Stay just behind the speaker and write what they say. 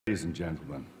Ladies and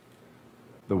gentlemen,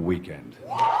 the weekend.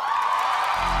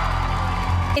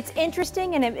 It's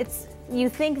interesting, and you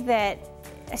think that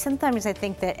sometimes I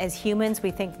think that as humans we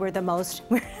think we're the most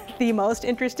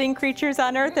interesting creatures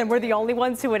on earth, and we're the only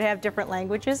ones who would have different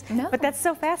languages. No. But that's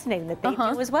so fascinating that they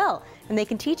do as well, and they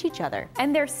can teach each other.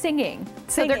 And they're singing.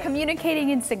 So they're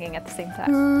communicating and singing at the same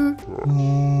time.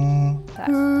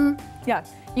 Yeah.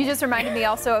 You just reminded me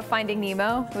also of Finding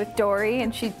Nemo with Dory,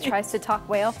 and she tries to talk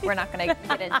whale. We're not going to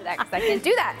get into that because I can't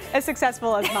do that. As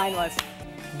successful as mine was.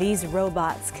 These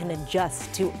robots can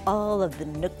adjust to all of the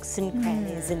nooks and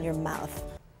crannies in your mouth.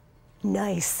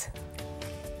 Nice.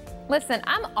 Listen,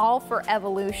 I'm all for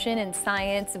evolution and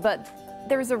science, but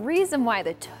there's a reason why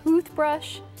the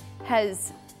toothbrush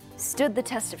has stood the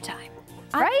test of time,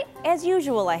 right? As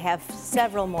usual, I have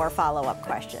several more follow-up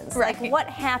questions. Right. Like, what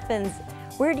happens?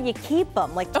 Where do you keep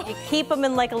them? Like, do you keep them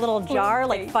in like a little jar,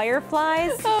 like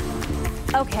fireflies?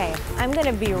 Okay, I'm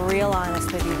gonna be real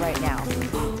honest with you right now.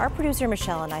 Our producer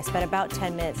Michelle and I spent about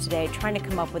 10 minutes today trying to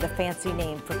come up with a fancy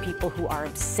name for people who are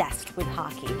obsessed with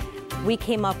hockey. We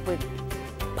came up with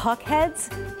puckheads,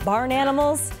 barn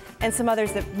animals, and some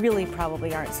others that really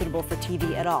probably aren't suitable for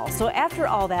TV at all. So after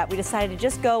all that, we decided to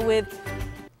just go with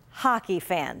hockey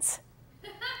fans.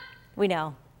 We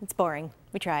know, it's boring.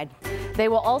 We tried. They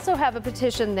will also have a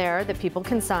petition there that people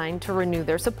can sign to renew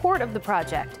their support of the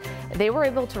project. They were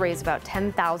able to raise about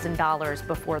 $10,000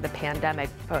 before the pandemic,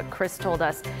 but Chris told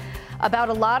us about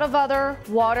a lot of other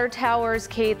water towers,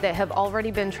 Kate, that have already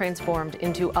been transformed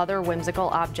into other whimsical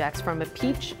objects, from a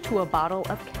peach to a bottle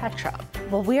of ketchup.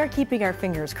 Well, we are keeping our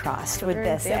fingers crossed with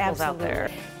this. Absolutely. Out there.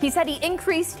 He said he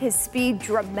increased his speed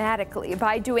dramatically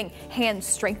by doing hand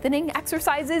strengthening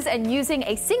exercises and using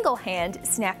a single hand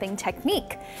snapping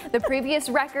technique. The previous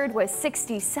record was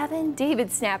 67.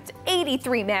 David snapped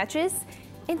 83 matches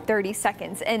in 30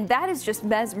 seconds, and that is just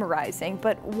mesmerizing.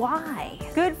 But why?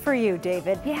 Good for you,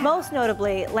 David. Yeah. Most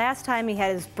notably, last time he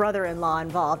had his brother-in-law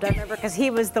involved. I remember because he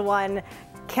was the one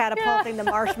catapulting the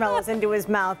marshmallows into his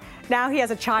mouth. Now he has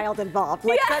a child involved.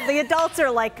 Like the adults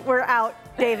are like, we're out,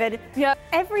 David. Yep.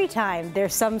 Every time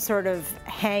there's some sort of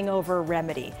hangover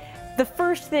remedy, the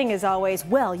first thing is always,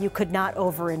 well, you could not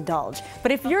overindulge.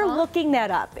 But if you're looking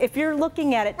that up, if you're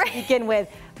looking at it to begin with,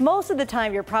 most of the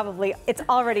time you're probably, it's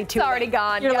already too late. It's already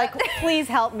gone. You're like, please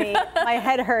help me. My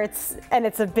head hurts, and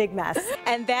it's a big mess.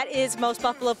 And that is Most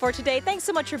Buffalo for today. Thanks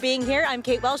so much for being here. I'm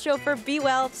Kate Welshofer. Be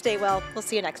well, stay well. We'll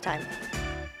see you next time.